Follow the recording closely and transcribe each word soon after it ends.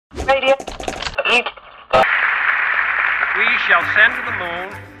radio. We shall send to the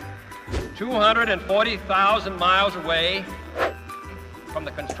moon 240,000 miles away from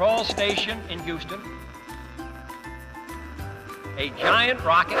the control station in Houston, a giant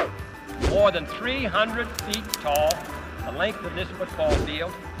rocket more than 300 feet tall, the length of this football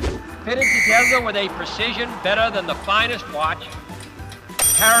field, fitted together with a precision better than the finest watch,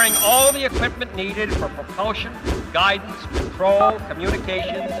 carrying all the equipment needed for propulsion, guidance, control,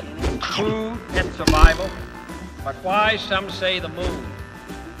 communications, food, and survival. But why, some say, the moon?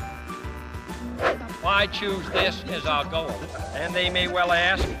 Why choose this as our goal? And they may well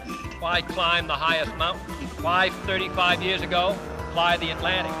ask, why climb the highest mountain? Why, 35 years ago, fly the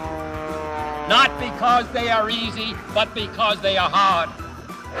Atlantic? Not because they are easy, but because they are hard.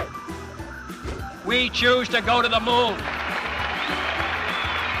 We choose to go to the moon.